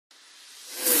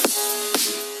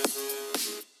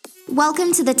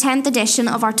Welcome to the 10th edition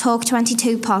of our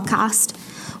Talk22 podcast.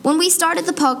 When we started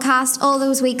the podcast all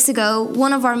those weeks ago,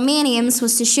 one of our main aims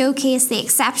was to showcase the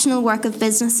exceptional work of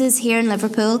businesses here in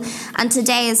Liverpool, and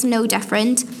today is no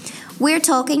different. We're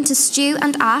talking to Stu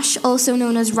and Ash, also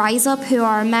known as Rise Up, who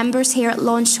are our members here at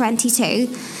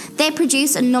Launch22. They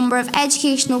produce a number of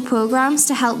educational programmes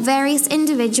to help various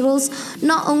individuals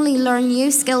not only learn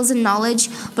new skills and knowledge,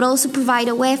 but also provide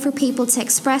a way for people to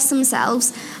express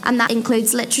themselves, and that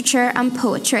includes literature and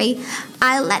poetry.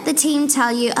 I'll let the team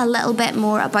tell you a little bit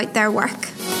more about their work.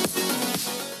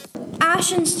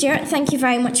 Ash and Stuart, thank you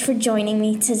very much for joining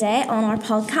me today on our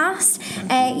podcast.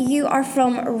 You are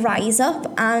from Rise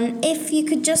Up, and if you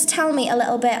could just tell me a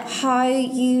little bit how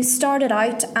you started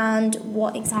out and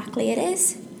what exactly it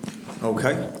is.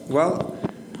 Okay, well,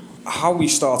 how we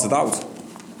started out,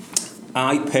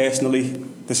 I personally,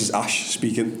 this is Ash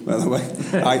speaking, by the way,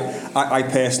 I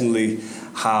personally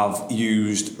have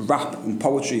used rap and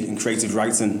poetry and creative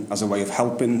writing as a way of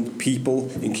helping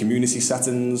people in community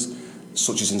settings,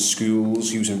 such as in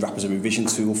schools, using rap as a revision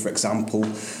tool, for example,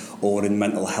 or in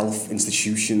mental health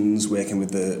institutions, working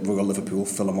with the Royal Liverpool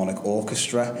Philharmonic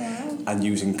Orchestra, and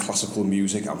using classical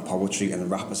music and poetry and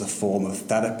rap as a form of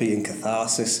therapy and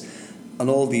catharsis, and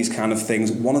all these kind of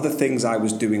things. One of the things I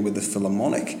was doing with the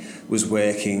Philharmonic was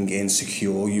working in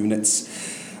secure units,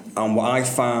 and what I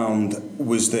found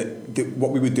was that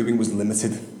what we were doing was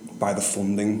limited by the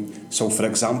funding. So, for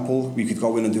example, we could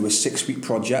go in and do a 6-week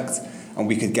project, and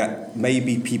we could get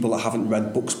maybe people that haven't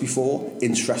read books before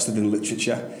interested in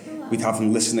literature. We'd have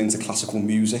them listening to classical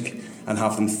music and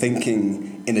have them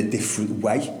thinking in a different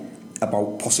way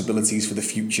about possibilities for the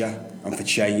future and for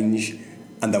change,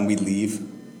 and then we'd leave.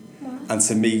 And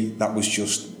to me,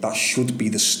 that should be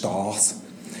the start.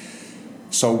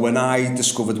 So when I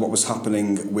discovered what was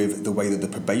happening with the way that the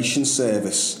probation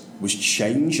service was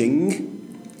changing,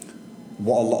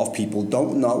 what a lot of people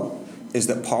don't know is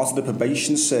that part of the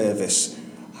probation service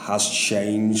has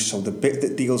changed. So the bit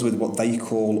that deals with what they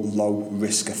call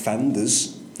low-risk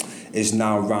offenders is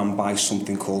now run by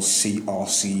something called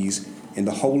CRCs. In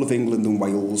the whole of England and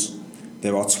Wales,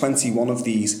 there are 21 of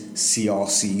these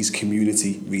CRCs,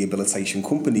 community rehabilitation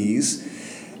companies,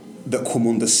 that come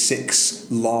under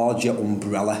 6 larger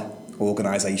umbrella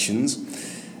organisations.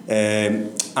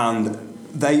 And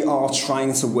they are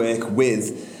trying to work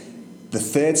with the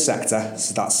third sector,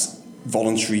 so that's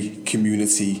voluntary,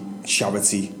 community,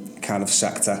 charity kind of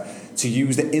sector, to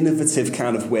use the innovative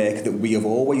kind of work that we have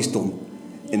always done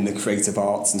in the creative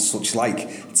arts and such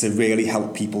like, to really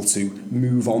help people to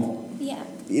move on. Yeah.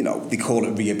 You know, they call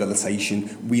it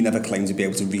rehabilitation. We never claim to be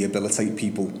able to rehabilitate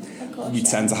people. We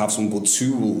tend to have some good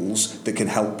tools that can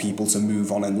help people to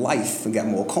move on in life and get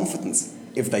more confident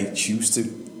if they choose to.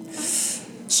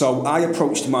 So I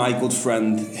approached my good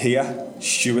friend here,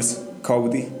 Stuart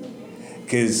Cody,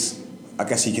 because I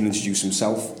guess he can introduce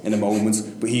himself in a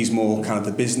moment, but he's more kind of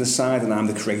the business side and I'm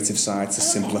the creative side to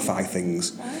simplify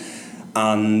things.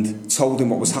 And told him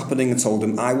what was happening and told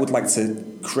him I would like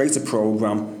to create a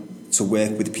programme to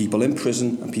work with people in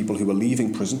prison and people who are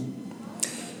leaving prison.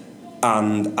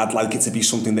 And I'd like it to be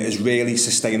something that is really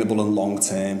sustainable and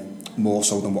long-term, more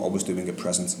so than what I was doing at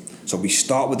present. So we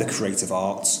start with the creative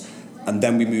arts, and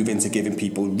then we move into giving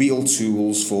people real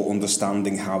tools for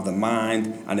understanding how the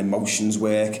mind and emotions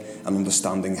work, and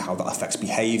understanding how that affects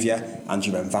behaviour and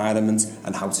your environment,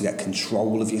 and how to get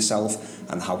control of yourself,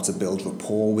 and how to build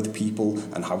rapport with people,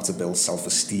 and how to build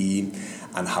self-esteem,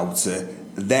 and how to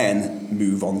then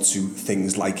move on to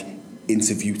things like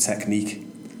interview technique,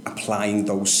 applying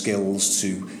those skills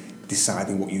to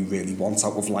deciding what you really want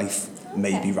out of life,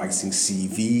 maybe writing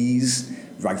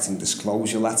CVs, writing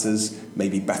disclosure letters,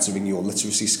 maybe bettering your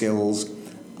literacy skills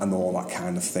and all that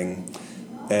kind of thing.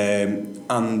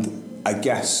 And I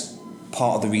guess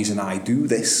part of the reason I do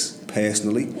this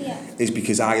personally is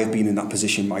because I have been in that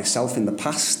position myself in the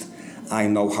past. I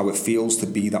know how it feels to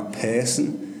be that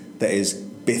person that is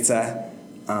bitter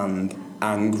and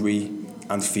angry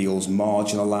and feels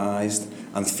marginalised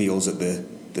and feels that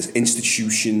the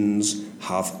institutions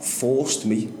have forced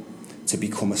me to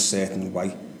become a certain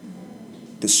way.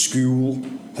 The school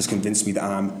has convinced me that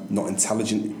I'm not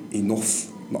intelligent enough,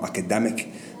 not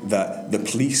academic, that the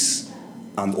police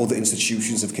and other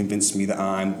institutions have convinced me that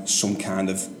I'm some kind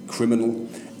of criminal,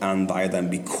 and I then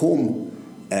become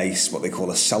what they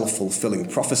call a self-fulfilling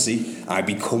prophecy. I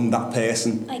become that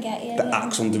person that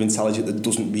acts under-intelligent, that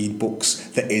doesn't read books,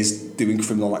 that is doing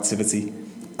criminal activity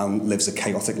and lives a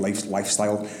chaotic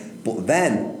lifestyle, but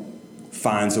then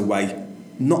finds a way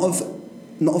not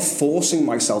of forcing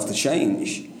myself to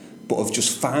change, but of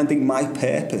just finding my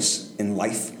purpose in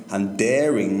life and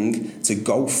daring to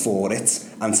go for it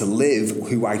and to live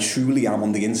who I truly am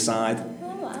on the inside,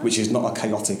 which is not a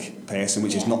chaotic person,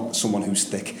 which is not someone who's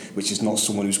thick, which is not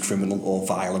someone who's criminal or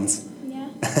violent,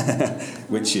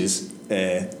 which is,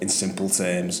 in simple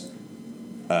terms,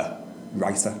 a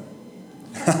writer.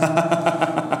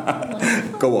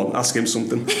 Go on, ask him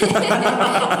something.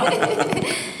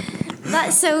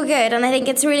 That's so good, and I think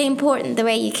it's really important the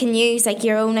way you can use like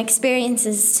your own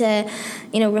experiences to,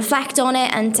 reflect on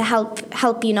it and to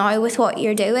help you now with what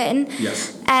you're doing.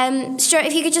 Yes. Stuart,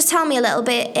 if you could just tell me a little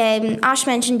bit. Ash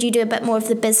mentioned you do a bit more of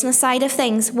the business side of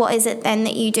things. What is it then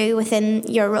that you do within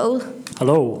your role?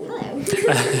 Hello.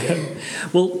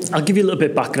 Well, I'll give you a little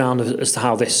bit of background as to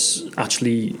how this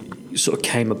actually sort of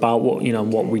came about,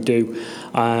 what we do.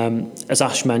 As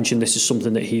Ash mentioned, this is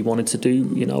something that he wanted to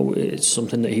do. It's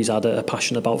something that he's had a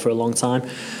passion about for a long time.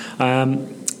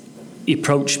 He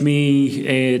approached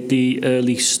me at the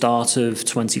early start of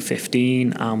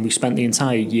 2015, and we spent the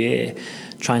entire year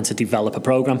trying to develop a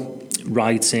program,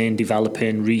 writing,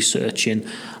 developing, researching.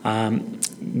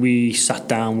 We sat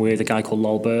down with a guy called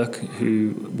Lol Burke,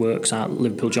 who works at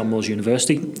Liverpool John Moores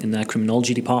University in their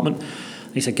criminology department.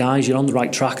 He said, guys, you're on the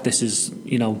right track. This is,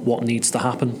 what needs to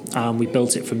happen. And we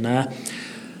built it from there.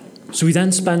 So we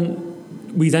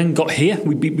then got here.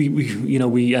 We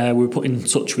were put in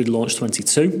touch with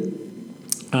Talk22.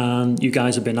 And you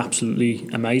guys have been absolutely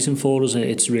amazing for us.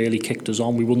 It's really kicked us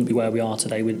on. We wouldn't be where we are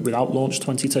today without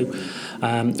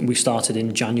Talk22. We started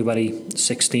in January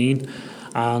 16.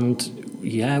 And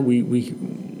yeah,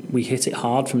 we hit it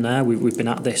hard from there. We've been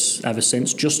at this ever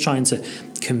since, just trying to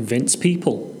convince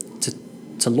people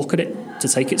to look at it, to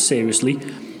take it seriously,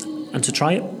 and to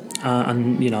try it. I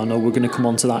know we're going to come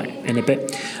on to that in a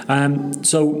bit.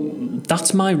 So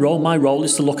that's my role. My role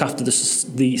is to look after the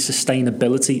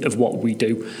sustainability of what we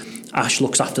do. Ash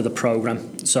looks after the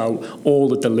programme, so all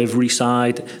the delivery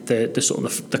side, the sort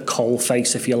of the coal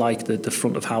face, if you like, the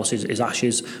front of house is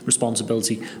Ash's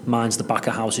responsibility. Mine's the back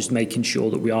of house, is making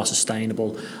sure that we are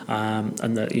sustainable,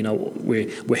 and that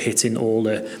we're hitting all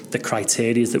the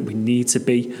criteria that we need to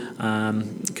be,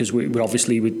 because we're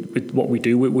obviously with what we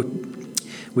do,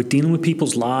 we're dealing with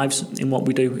people's lives in what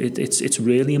we do. It's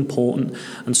really important,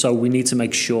 and so we need to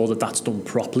make sure that that's done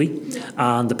properly,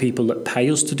 and the people that pay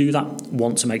us to do that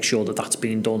want to make sure that that's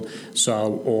being done.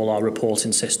 So all our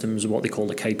reporting systems, what they call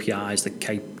the KPIs, the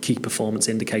key performance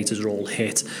indicators, are all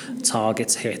hit,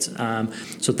 targets hit.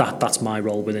 So that's my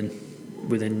role within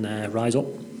Rise Up.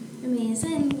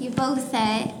 Amazing. You both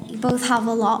have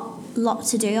a lot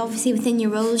to do, obviously, within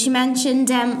your roles. You mentioned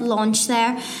launch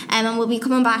there, and we'll be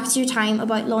coming back to your time at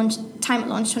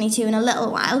Launch22 in a little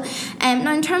while.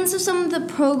 Now, in terms of some of the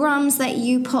programs that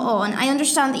you put on, I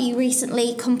understand that you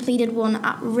recently completed one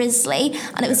at Risley,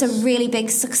 and it was a really big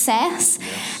success.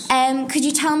 Could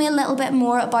you tell me a little bit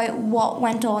more about what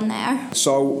went on there?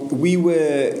 So we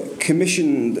were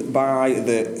commissioned by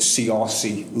the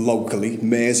CRC locally,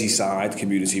 Merseyside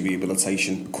Community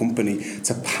Rehabilitation Company,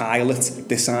 to pilot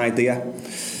this idea.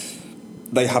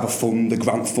 They have a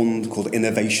grant fund called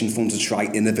Innovation Fund, to try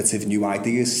innovative new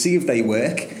ideas, see if they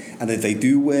work, and if they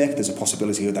do work, there's a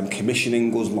possibility of them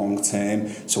commissioning us long term,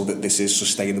 so that this is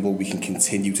sustainable. We can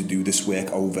continue to do this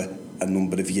work over a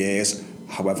number of years,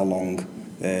 however long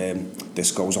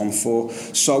this goes on for.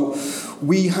 So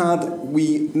we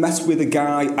met with a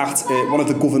guy at one of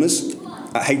the governors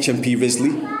at HMP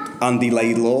Risley, Andy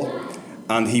Laidlaw.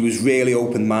 And he was really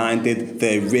open-minded.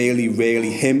 They're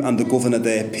really, him and the governor,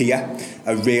 their peer,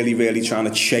 are really trying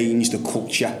to change the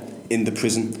culture in the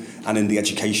prison and in the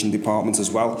education department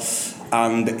as well.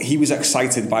 And he was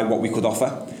excited by what we could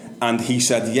offer. And he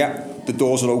said, yeah, the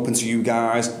doors are open to you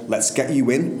guys. Let's get you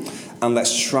in and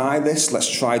let's try this. Let's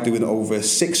try doing it over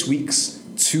 6 weeks,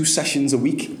 2 sessions a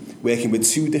week, working with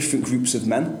 2 different groups of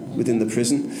men within the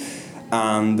prison,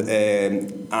 and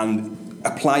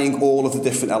applying all of the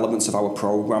different elements of our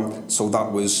programme. So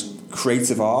that was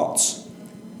creative arts,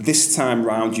 this time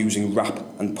round using rap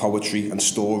and poetry and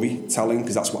storytelling,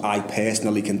 because that's what I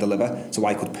personally can deliver. So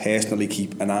I could personally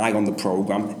keep an eye on the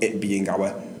programme, it being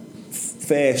our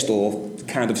first or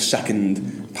kind of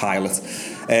second pilot.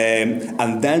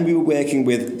 And then we were working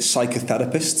with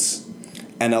psychotherapists,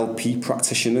 NLP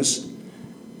practitioners,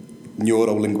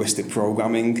 neuro-linguistic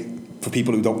programming. For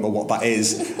people who don't know what that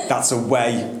is, that's a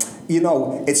way...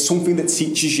 it's something that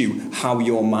teaches you how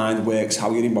your mind works,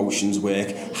 how your emotions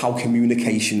work, how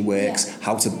communication works,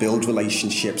 how to build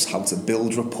relationships, how to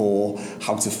build rapport,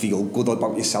 how to feel good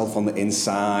about yourself on the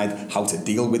inside, how to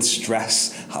deal with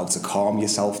stress, how to calm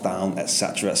yourself down,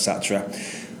 etc., etc.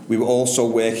 We were also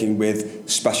working with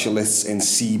specialists in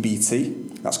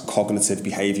CBT, that's cognitive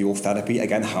behavioural therapy,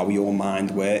 again, how your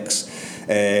mind works,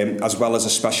 as well as a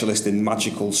specialist in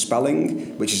magical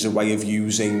spelling, which is a way of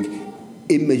using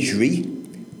imagery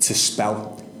to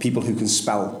spell. People who can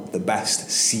spell the best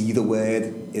see the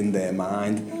word in their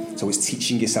mind. So it's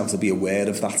teaching yourself to be aware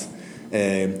of that.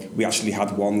 We actually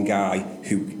had one guy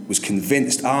who was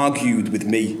convinced, argued with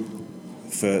me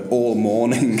for all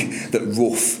morning that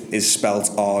rough is spelt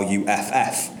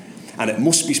R-U-F-F. And it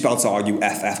must be spelt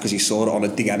R-U-F-F because he saw it on a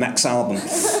DMX album.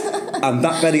 And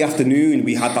that very afternoon,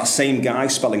 we had that same guy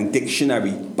spelling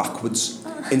dictionary backwards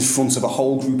in front of a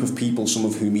whole group of people, some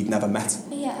of whom he'd never met.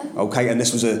 Yeah. Okay, and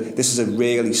this is a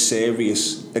really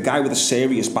serious, a guy with a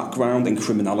serious background in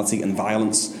criminality and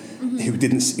violence,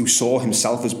 who saw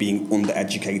himself as being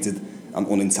undereducated and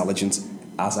unintelligent,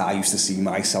 as I used to see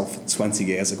myself 20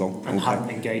 years ago. And hadn't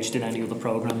engaged in any other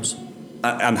programmes.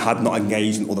 And had not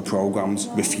engaged in other programmes,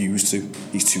 refused to.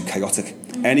 He's too chaotic.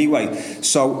 Anyway,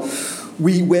 so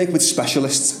we work with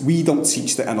specialists. We don't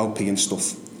teach the NLP and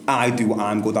stuff. I do what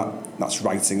I'm good at. That's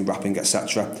writing, rapping,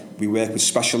 etc. We work with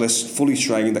specialists, fully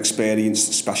trained,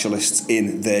 experienced specialists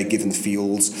in their given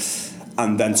fields.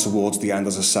 And then towards the end,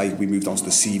 as I say, we moved on to the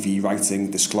CV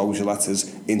writing, disclosure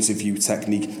letters, interview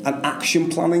technique, and action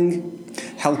planning,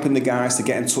 helping the guys to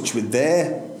get in touch with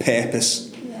their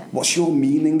purpose. What's your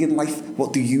meaning in life?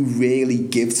 What do you really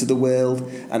give to the world?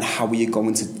 And how are you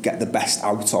going to get the best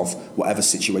out of whatever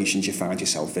situations you find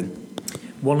yourself in?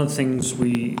 One of the things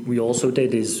we also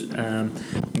did is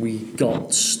we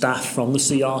got staff from the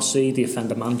CRC, the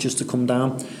offender managers, to come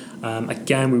down.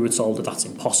 Again, we were told that that's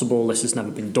impossible. This has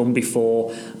never been done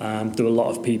before. There were a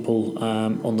lot of people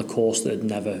on the course that had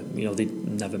they'd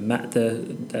never met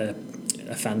the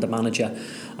offender manager,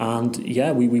 and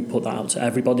we put that out to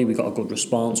everybody. We got a good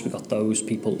response. We got those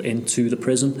people into the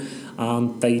prison,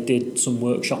 and they did some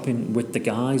workshopping with the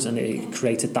guys, and it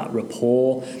created that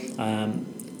rapport.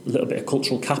 A little bit of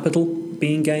cultural capital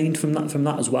being gained from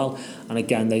that as well. And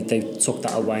again, they took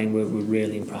that away, and we're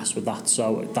really impressed with that.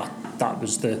 So that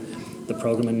was the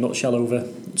programme in a nutshell,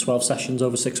 over 12 sessions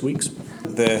over 6 weeks.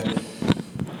 The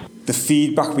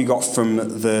feedback we got from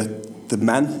the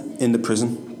men in the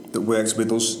prison that worked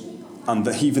with us, and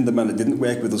even the men that didn't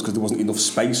work with us because there wasn't enough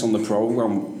space on the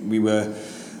programme, we were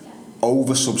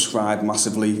oversubscribed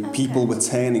massively. People were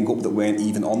turning up that weren't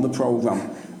even on the programme.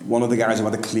 One of the guys who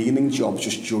had a cleaning job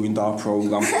just joined our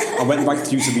programme and went right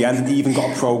through to the end, and even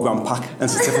got a programme pack and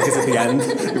certificate at the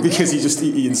end because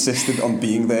he insisted on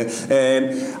being there.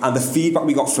 And the feedback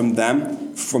we got from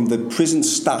them, from the prison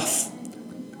staff,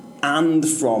 and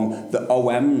from the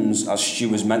OMs, as Stu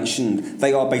has mentioned,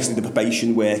 they are basically the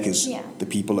probation workers, the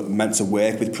people that are meant to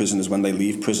work with prisoners when they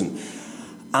leave prison.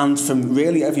 And from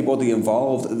really everybody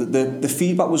involved, the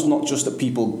feedback was not just that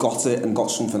people got it and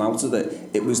got something out of it.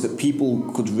 It was that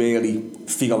people could really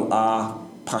feel our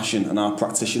passion and our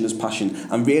practitioners' passion,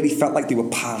 and really felt like they were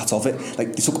part of it.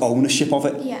 Like they took ownership of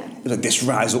it. It was like, this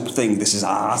Rise Up thing, this is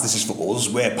ours, this is for us,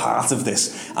 we're part of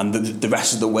this. And the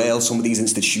rest of the world, some of these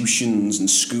institutions and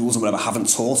schools and whatever haven't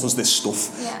taught us this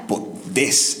stuff. But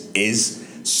this is,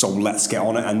 so let's get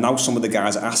on it. And now some of the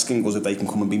guys are asking us if they can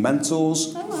come and be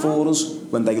mentors for us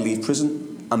when they leave prison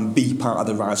and be part of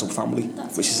the Rise Up family,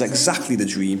 which is exactly the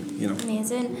dream,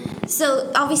 Amazing.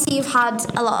 So obviously you've had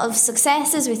a lot of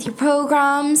successes with your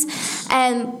programmes,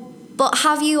 but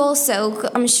have you also,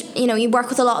 you work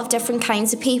with a lot of different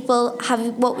kinds of people.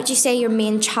 What would you say your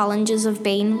main challenges have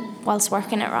been whilst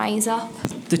working at Rise Up?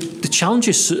 The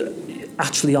challenges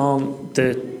actually aren't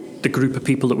the group of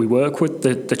people that we work with.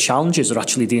 The challenges are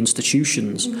actually the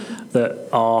institutions that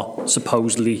are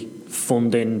supposedly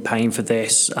funding, paying for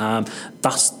this.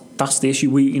 That's the issue.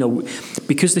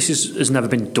 Because this has never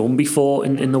been done before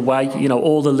in the way,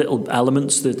 all the little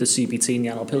elements, the CBT and the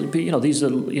NLP, these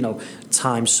are,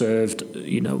 time served,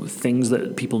 things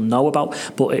that people know about,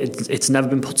 but it's never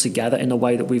been put together in the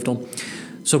way that we've done.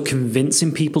 So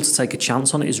convincing people to take a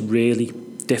chance on it is really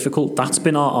difficult. That's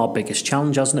been our biggest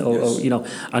challenge, hasn't it? Yes.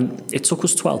 And it took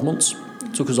us 12 months.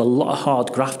 It took us a lot of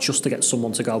hard graft just to get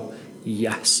someone to go,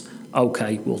 yes,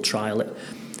 okay, we'll trial it.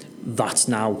 That's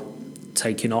now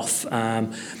taking off.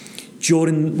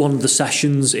 During one of the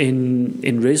sessions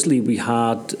in Risley, we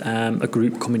had a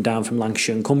group coming down from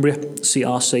Lancashire and Cumbria,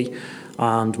 CRC,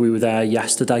 and we were there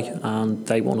yesterday, and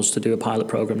they want us to do a pilot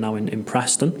programme now in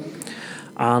Preston.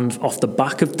 And off the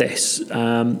back of this,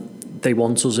 they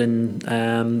want us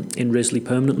in Risley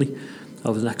permanently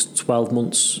over the next 12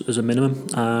 months as a minimum,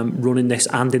 running this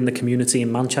and in the community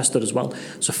in Manchester as well.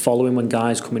 So following when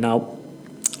guys coming out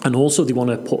And also they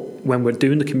want to put, when we're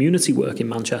doing the community work in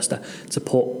Manchester, to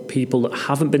put people that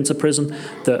haven't been to prison,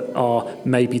 that are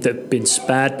maybe that have been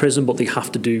spared prison, but they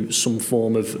have to do some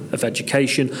form of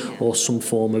education or some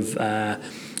form of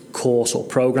course or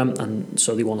programme, and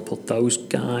so they want to put those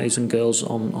guys and girls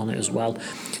on it as well.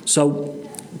 So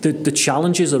the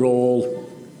challenges are all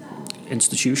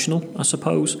institutional, I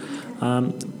suppose,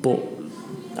 but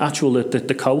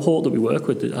the cohort that we work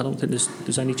with, I don't think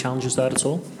there's any challenges there at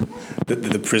all.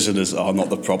 The prisoners are not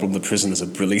the problem. The prisoners are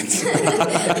brilliant.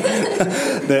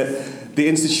 The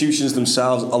institutions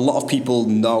themselves, a lot of people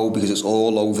know, because it's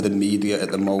all over the media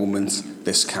at the moment,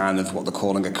 this kind of what they're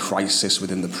calling a crisis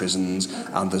within the prisons,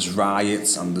 and there's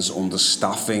riots and there's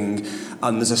understaffing,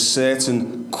 and there's a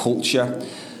certain culture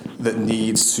that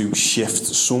needs to shift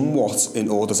somewhat in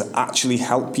order to actually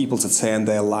help people to turn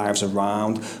their lives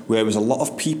around, whereas a lot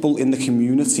of people in the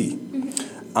community,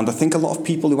 and I think a lot of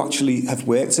people who actually have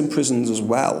worked in prisons as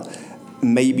well,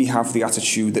 maybe have the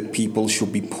attitude that people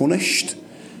should be punished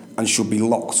and should be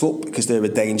locked up because they're a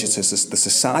danger to the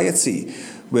society,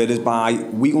 whereas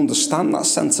we understand that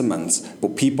sentiment,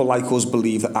 but people like us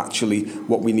believe that actually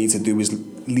what we need to do is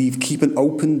keep an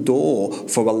open door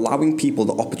for allowing people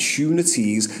the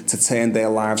opportunities to turn their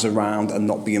lives around and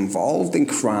not be involved in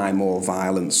crime or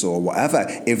violence or whatever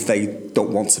if they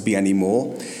don't want to be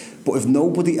anymore. But if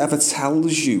nobody ever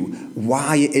tells you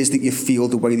why it is that you feel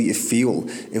the way that you feel,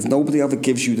 if nobody ever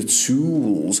gives you the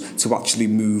tools to actually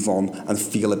move on and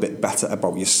feel a bit better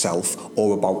about yourself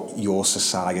or about your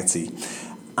society,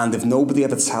 and if nobody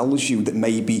ever tells you that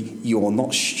maybe you're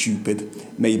not stupid,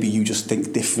 maybe you just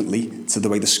think differently to the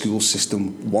way the school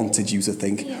system wanted you to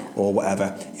think or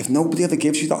whatever, if nobody ever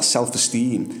gives you that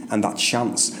self-esteem and that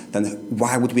chance, then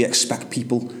why would we expect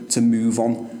people to move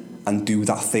on and do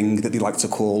that thing that they like to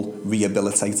call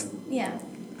rehabilitate? Yeah.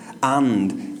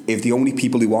 And if the only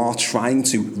people who are trying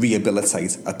to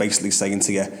rehabilitate are basically saying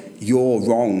to you, you're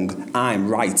wrong, I'm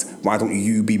right, why don't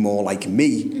you be more like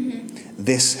me?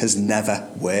 This has never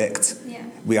worked. Yeah.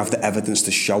 We have the evidence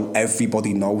to show.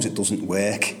 Everybody knows it doesn't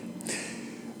work.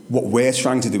 What we're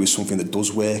trying to do is something that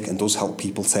does work and does help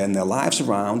people turn their lives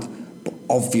around, but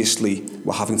obviously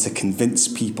we're having to convince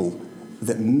people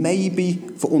that maybe,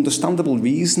 for understandable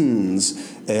reasons,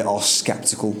 are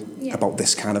sceptical about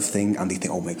this kind of thing, and they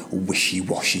think, oh, mate,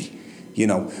 wishy-washy. You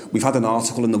know, we've had an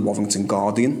article in the Warrington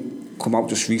Guardian come out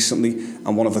just recently,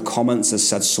 and one of the comments has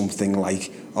said something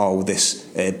like, oh, this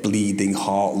bleeding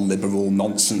heart liberal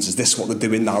nonsense, is this what they're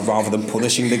doing now rather than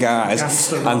punishing the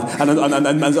guys?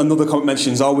 And another comment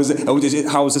mentions, how is this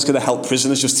going to help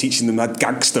prisoners, just teaching them that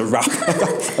gangster rap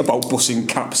about bussing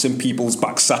caps in people's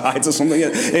backsides or something?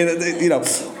 You know,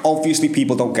 obviously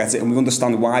people don't get it, and we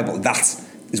understand why, but that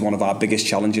is one of our biggest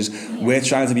challenges. We're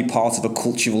trying to be part of a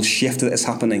cultural shift that is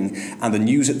happening, and the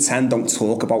news at 10 don't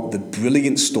talk about the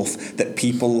brilliant stuff that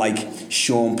people like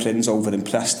Sean Prince over in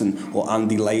Preston, or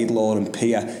Andy Laidlaw and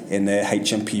Pia in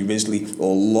HMP Risley,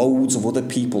 or loads of other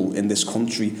people in this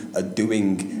country are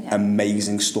doing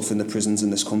amazing stuff in the prisons in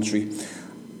this country,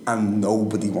 and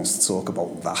nobody wants to talk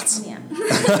about that.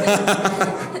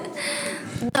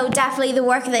 No, definitely the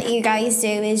work that you guys do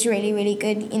is really, really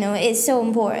good. You know, it's so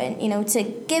important, you know, to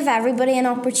give everybody an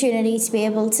opportunity to be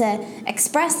able to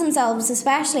express themselves,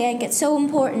 especially. I think it's so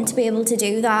important to be able to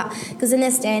do that, because in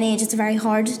this day and age it's very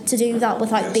hard to do that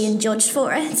without being judged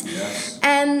for it.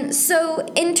 So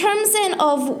in terms then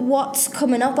of what's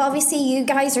coming up, obviously you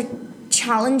guys are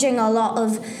challenging a lot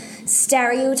of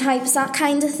stereotypes, that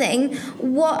kind of thing.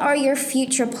 What are your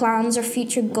future plans or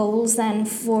future goals then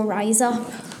for Rise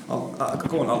Up?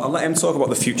 Go on, I'll let him talk about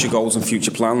the future goals and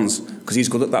future plans, because he's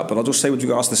good at that, but I'll just say with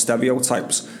regards to the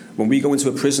stereotypes, when we go into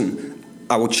a prison,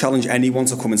 I would challenge anyone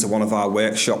to come into one of our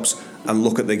workshops and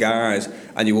look at the guys,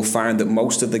 and you will find that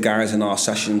most of the guys in our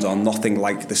sessions are nothing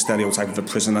like the stereotype of a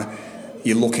prisoner.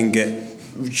 You're looking at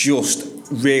just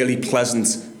really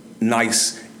pleasant,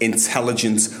 nice,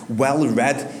 intelligent,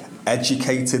 well-read,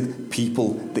 educated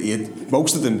people that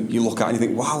most of them you look at and you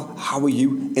think, wow, how are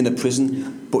you in a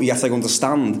prison? But yet I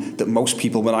understand that most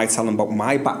people, when I tell them about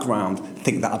my background,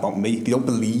 think that about me. They don't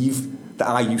believe that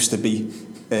I used to be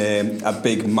a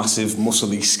big, massive,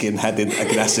 muscly, skin-headed,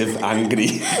 aggressive,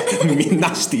 angry,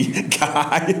 nasty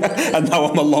guy, and now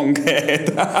I'm a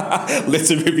long-haired,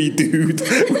 literary dude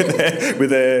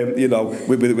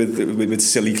with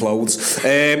silly clothes.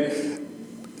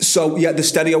 So, yeah, the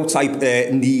stereotype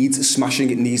needs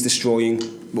smashing, it needs destroying.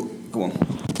 But, go on.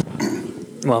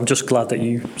 Well, I'm just glad that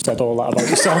you said all that about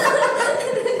yourself.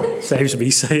 Saves me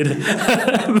saying it.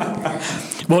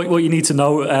 What you need to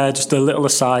know, just a little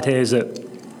aside here, is that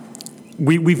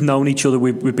we've known each other,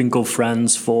 we've been good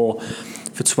friends for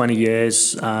for 20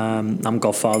 years. I'm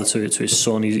godfather to his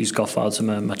son. He's godfather to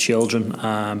my children.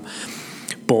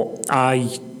 But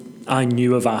I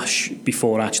knew of Ash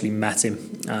before I actually met him.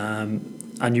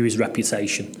 I knew his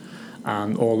reputation,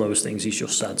 and all those things he's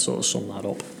just said sort of sum that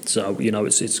up. So, you know,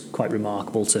 it's quite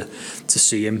remarkable to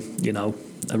see him, you know,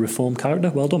 a reformed character.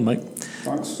 Well done, mate.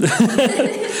 Thanks.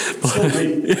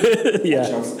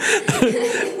 Yeah.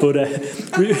 But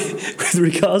with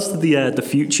regards to the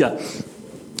future,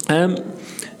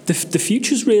 the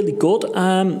future's really good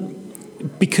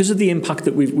because of the impact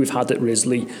that we've had at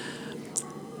Risley.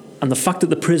 And the fact that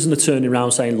the prison are turning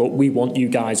around saying, look, we want you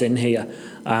guys in here,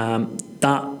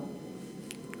 that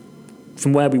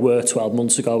from where we were 12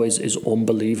 months ago is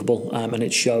unbelievable. And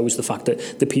it shows the fact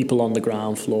that the people on the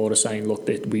ground floor are saying, look,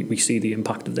 we see the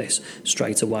impact of this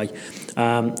straight away.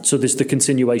 So there's the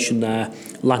continuation there.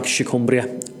 Lancashire,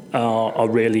 Cumbria are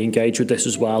really engaged with this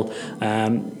as well.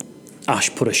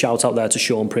 Ash put a shout out there to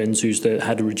Sean Prince, who's the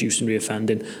head of reducing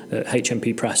reoffending at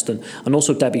HMP Preston, and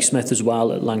also Debbie Smith as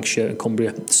well at Lancashire and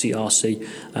Cumbria CRC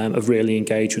have really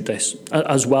engaged with this,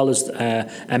 as well as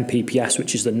MPPS,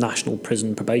 which is the National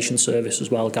Prison Probation Service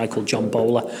as well, a guy called John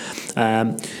Bowler.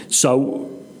 So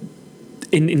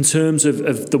in terms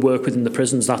of the work within the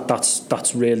prisons,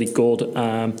 that's really good.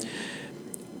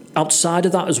 Outside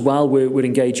of that as well, we're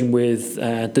engaging with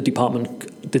the Department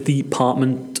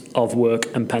of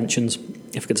Work and Pensions,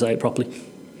 if I could say it properly.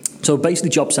 So basically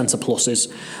Job Centre Pluses,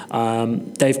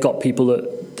 they've got people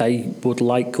that they would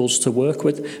like us to work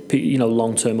with, you know,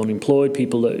 long-term unemployed,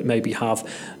 people that maybe have,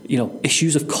 you know,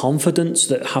 issues of confidence,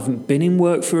 that haven't been in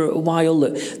work for a while,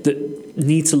 that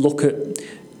need to look at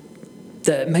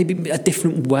maybe a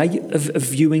different way of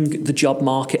viewing the job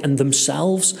market and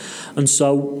themselves. And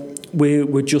so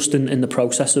we're just in the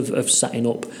process of setting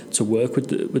up to work with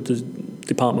the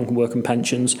Department of Work and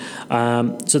Pensions.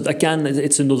 So again,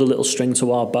 it's another little string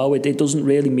to our bow. It doesn't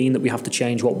really mean that we have to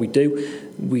change what we do.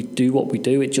 We do what we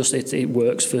do. It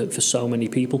works for so many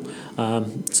people.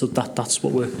 So that's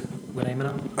what we're aiming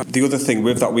at. The other thing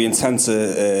with that, we intend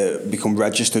to become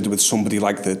registered with somebody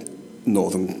like the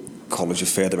Northern College of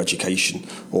Further Education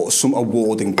or some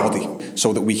awarding body,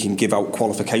 so that we can give out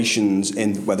qualifications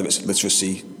in whether it's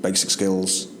literacy, basic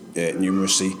skills,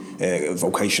 numeracy,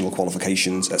 vocational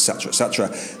qualifications, etc.,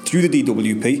 through the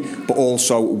DWP, but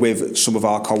also with some of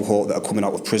our cohort that are coming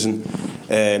out of prison.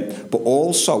 But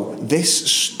also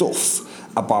this stuff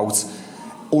about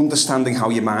understanding how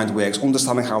your mind works,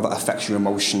 understanding how that affects your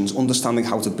emotions, understanding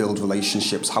how to build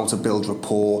relationships, how to build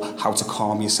rapport, how to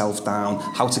calm yourself down,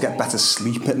 how to get better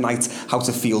sleep at night, how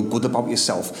to feel good about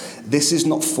yourself. This is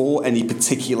not for any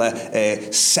particular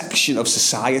section of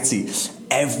society.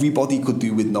 Everybody could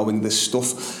do with knowing this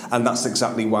stuff, and that's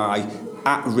exactly why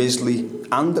at Risley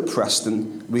and at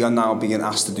Preston we are now being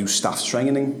asked to do staff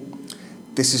training.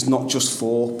 This is not just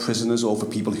for prisoners or for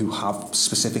people who have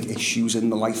specific issues in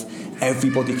their life.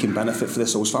 Everybody can benefit from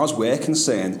this. So as far as we're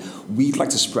concerned, we'd like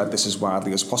to spread this as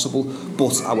widely as possible,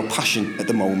 but our passion at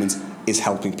the moment is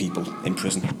helping people in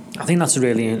prison. I think that's a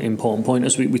really important point.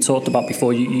 As we talked about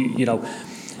before, you know,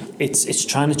 it's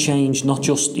trying to change not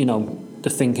just, you know, the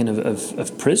thinking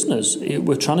of prisoners.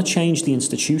 We're trying to change the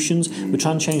institutions. We're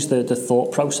trying to change the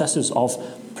thought processes of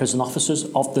prison officers,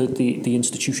 of the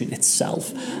institution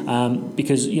itself.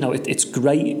 Because, you know, it's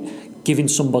great giving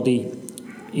somebody,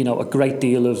 you know, a great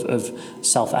deal of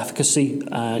self-efficacy.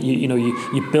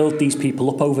 You build these people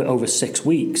up over 6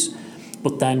 weeks,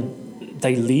 but then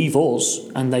they leave us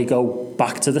and they go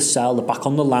back to the cell, they're back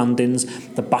on the landings,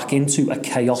 they're back into a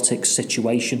chaotic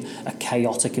situation, a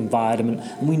chaotic environment.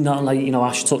 And we know, like, you know,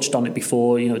 Ash touched on it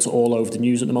before, you know, it's all over the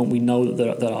news at the moment. We know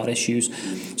that there are issues.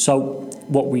 So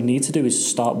what we need to do is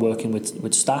start working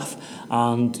with staff.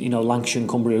 And, you know, Lancashire and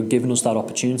Cumbria have given us that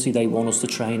opportunity. They want us to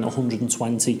train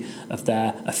 120 of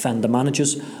their offender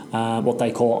managers, what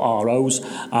they call ROs.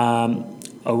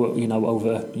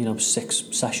 Over 6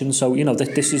 sessions. So, you know,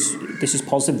 this is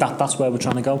positive. That's where we're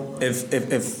trying to go.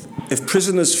 If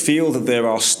prisoners feel that there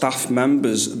are staff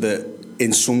members that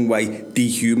in some way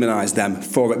dehumanise them,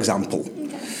 for example,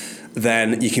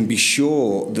 then you can be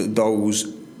sure that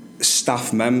those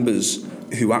staff members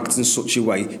who act in such a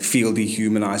way feel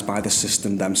dehumanised by the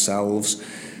system themselves.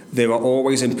 There are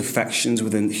always imperfections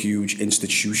within huge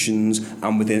institutions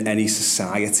and within any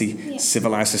society. Yeah.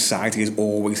 Civilised society has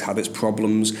always had its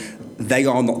problems. They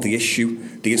are not the issue.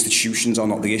 The institutions are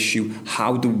not the issue.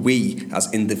 How do we,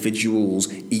 as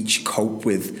individuals, each cope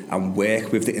with and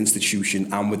work with the institution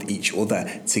and with each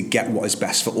other to get what is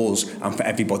best for us and for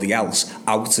everybody else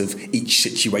out of each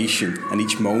situation and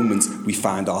each moment we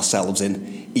find ourselves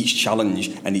in, each challenge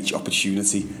and each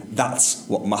opportunity? That's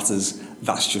what matters.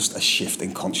 That's just a shift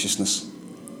in consciousness.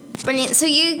 Brilliant. So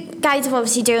you guys are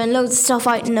obviously doing loads of stuff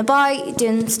out and about,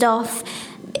 doing stuff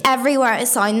everywhere, it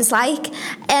sounds like.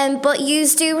 But you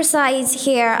do reside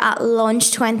here at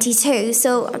Launch22.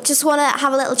 So I just want to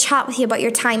have a little chat with you about your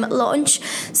time at Launch.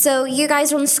 So you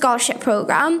guys run the scholarship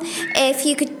programme. If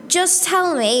you could just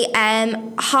tell me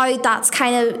how that's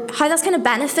kind of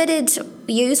benefited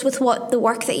you with the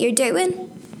work that you're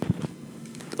doing.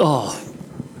 Oh,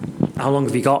 how long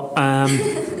have you got?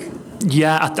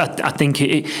 Yeah, I think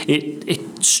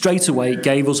it straight away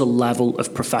gave us a level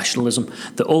of professionalism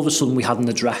that all of a sudden we had an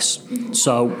address.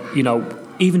 So,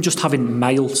 even just having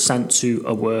mail sent to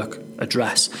a work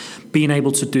address, being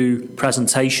able to do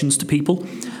presentations to people,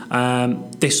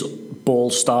 this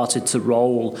ball started to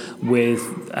roll with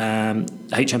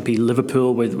HMP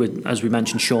Liverpool, with as we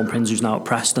mentioned, Sean Prince, who's now at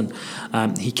Preston.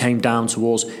 He came down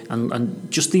to us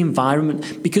and just the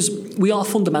environment, because we are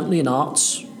fundamentally an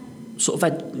arts sort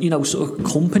of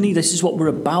company. This is what we're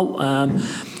about,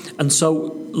 and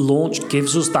so Launch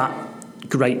gives us that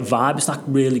great vibe. It's that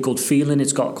really good feeling.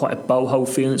 It's got quite a boho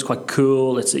feeling. It's quite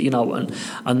cool. It's and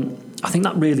I think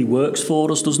that really works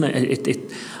for us, doesn't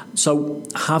it? So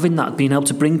having that, being able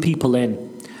to bring people in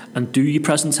and do your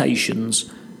presentations,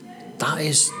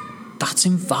 that's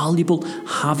invaluable.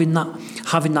 Having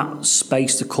that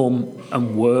space to come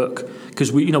and work,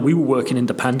 because we were working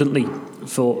independently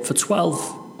for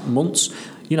 12 months,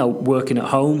 working at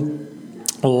home,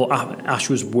 or Ash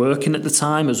was working at the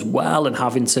time as well, and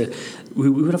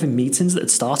we were having meetings that would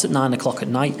start at 9 o'clock at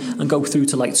night and go through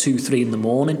to like 2-3 in the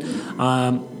morning.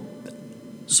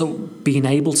 So being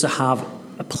able to have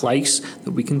a place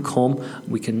that we can come,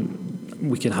 we can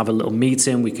have a little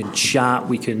meeting, we can chat,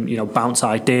 we can bounce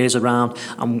ideas around,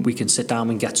 and we can sit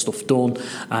down and get stuff done.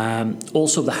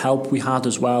 Also the help we had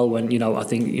as well, when I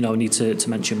think I need to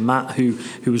mention Matt, who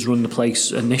was running the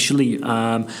place initially.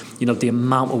 The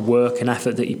amount of work and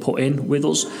effort that he put in with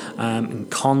us, and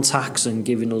contacts, and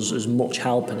giving us as much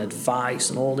help and advice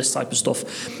and all this type of stuff.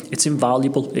 It's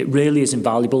invaluable. It really is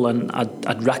invaluable, and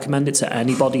I'd recommend it to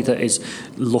anybody that is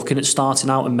looking at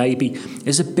starting out and maybe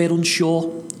is a bit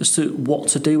unsure as to what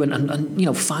to do,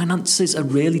 and finances are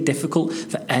really difficult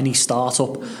for any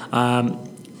startup.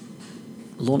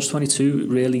 Launch22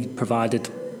 really provided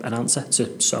an answer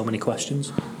to so many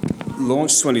questions.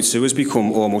 Launch22 has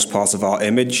become almost part of our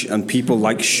image, and people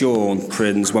like Sean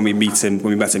Prince, when we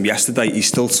met him yesterday, he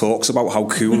still talks about how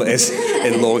cool it is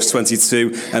in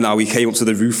Launch22 and how he came up to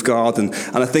the roof garden.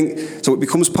 And I think so it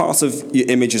becomes part of your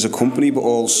image as a company, but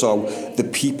also the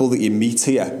people that you meet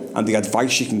here and the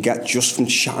advice you can get just from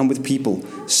chatting with people,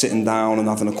 sitting down and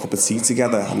having a cup of tea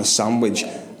together and a sandwich.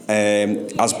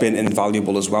 Has been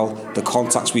invaluable as well. The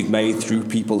contacts we've made through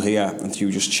people here and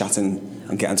through just chatting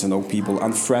and getting to know people,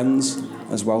 and friends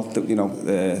as well that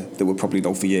that we'll probably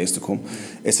know for years to come.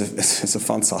 It's a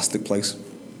fantastic place.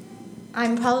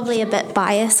 I'm probably a bit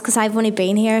biased because I've only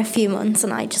been here a few months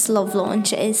and I just love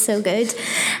Launch. It is so good.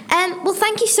 Well,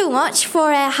 thank you so much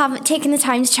for taking the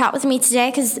time to chat with me today,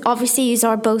 because obviously you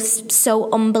are both so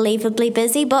unbelievably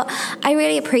busy, but I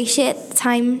really appreciate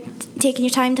taking your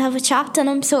time to have a chat, and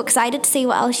I'm so excited to see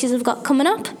what else you have got coming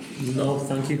up. No,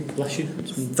 thank you. Bless you.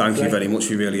 Thank you very much.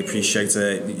 We really appreciate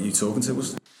you talking to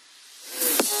us.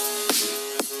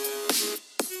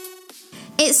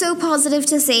 It's so positive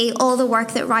to see all the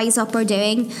work that Rise Up are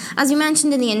doing. As we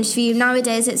mentioned in the interview,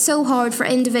 nowadays it's so hard for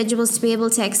individuals to be able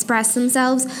to express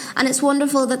themselves, and it's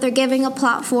wonderful that they're giving a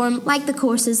platform like the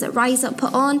courses that Rise Up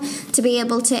put on to be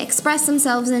able to express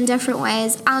themselves in different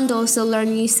ways and also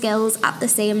learn new skills at the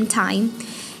same time.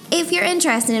 If you're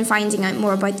interested in finding out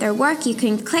more about their work, you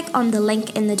can click on the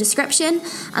link in the description.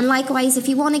 And likewise, if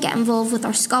you want to get involved with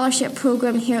our scholarship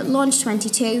programme here at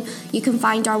Launch22, you can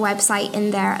find our website in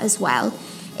there as well.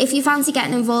 If you fancy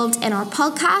getting involved in our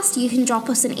podcast, you can drop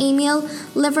us an email,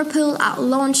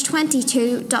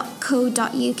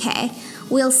 liverpool@launch22.co.uk.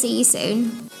 We'll see you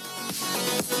soon.